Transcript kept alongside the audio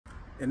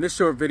In this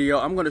short video,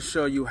 I'm going to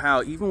show you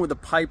how, even with a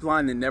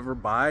pipeline that never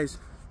buys,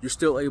 you're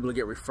still able to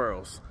get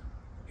referrals.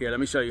 Here, let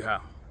me show you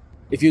how.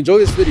 If you enjoy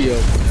this video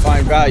and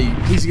find value,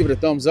 please give it a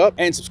thumbs up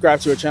and subscribe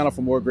to our channel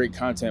for more great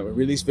content. We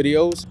release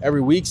videos every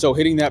week, so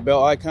hitting that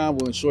bell icon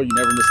will ensure you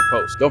never miss a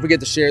post. Don't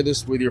forget to share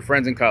this with your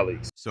friends and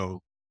colleagues.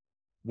 So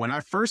when I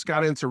first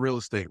got into real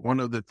estate, one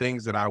of the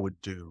things that I would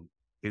do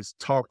is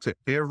talk to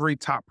every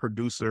top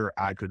producer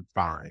I could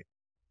find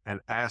and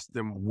ask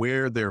them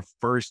where their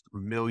first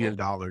 $1 million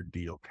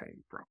deal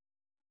came from.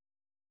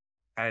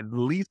 At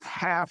least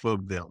half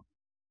of them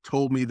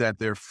told me that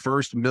their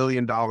first $1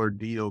 million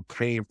deal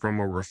came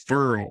from a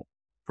referral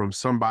from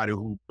somebody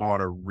who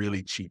bought a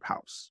really cheap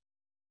house.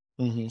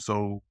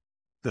 So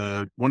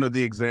one of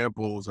the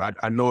examples,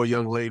 I know a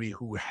young lady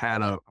who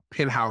had a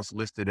penthouse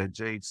listed at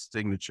Jade's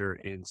Signature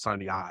in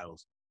Sunny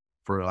Isles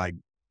for like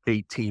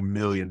 $18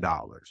 million.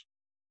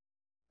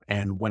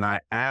 And when I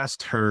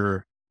asked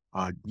her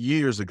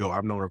years ago,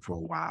 I've known her for a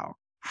while,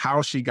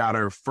 how she got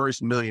her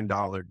first $1 million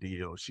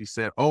deal, she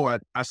said, oh,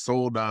 I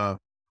sold a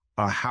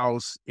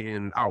house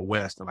out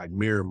west in like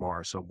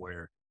Miramar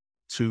somewhere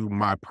to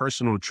my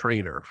personal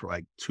trainer for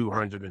like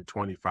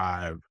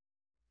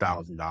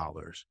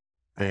 $225,000.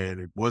 And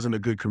it wasn't a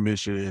good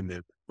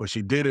commission, but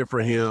she did it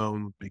for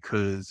him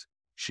because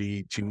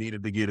she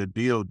needed to get a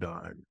deal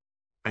done.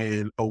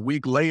 And a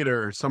week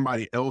later,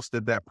 somebody else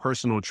that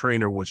personal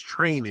trainer was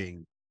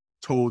training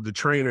told the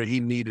trainer he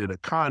needed a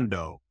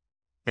condo,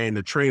 and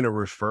the trainer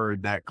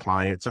referred that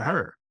client to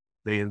her.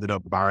 They ended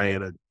up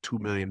buying a $2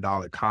 million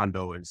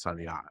condo in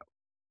Sunny Isle.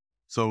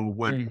 So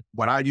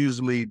what I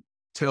usually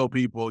tell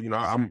people,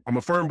 I'm a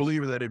firm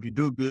believer that if you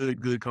do good,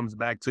 good comes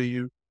back to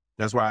you.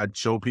 That's why I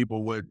show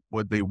people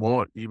what they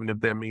want, even if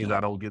that means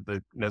I don't get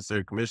the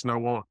necessary commission I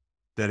want.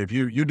 That if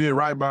you did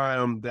right by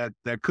them,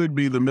 that could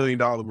be the $1 million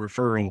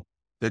referral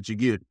that you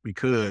get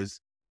because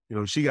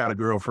she got a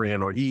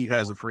girlfriend or he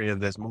has a friend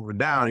that's moving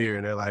down here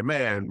and they're like,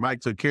 man, Mike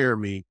took care of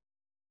me.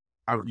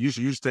 You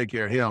should take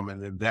care of him.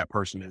 And then that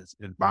person is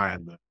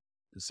buying the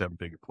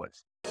 7-figure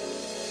place.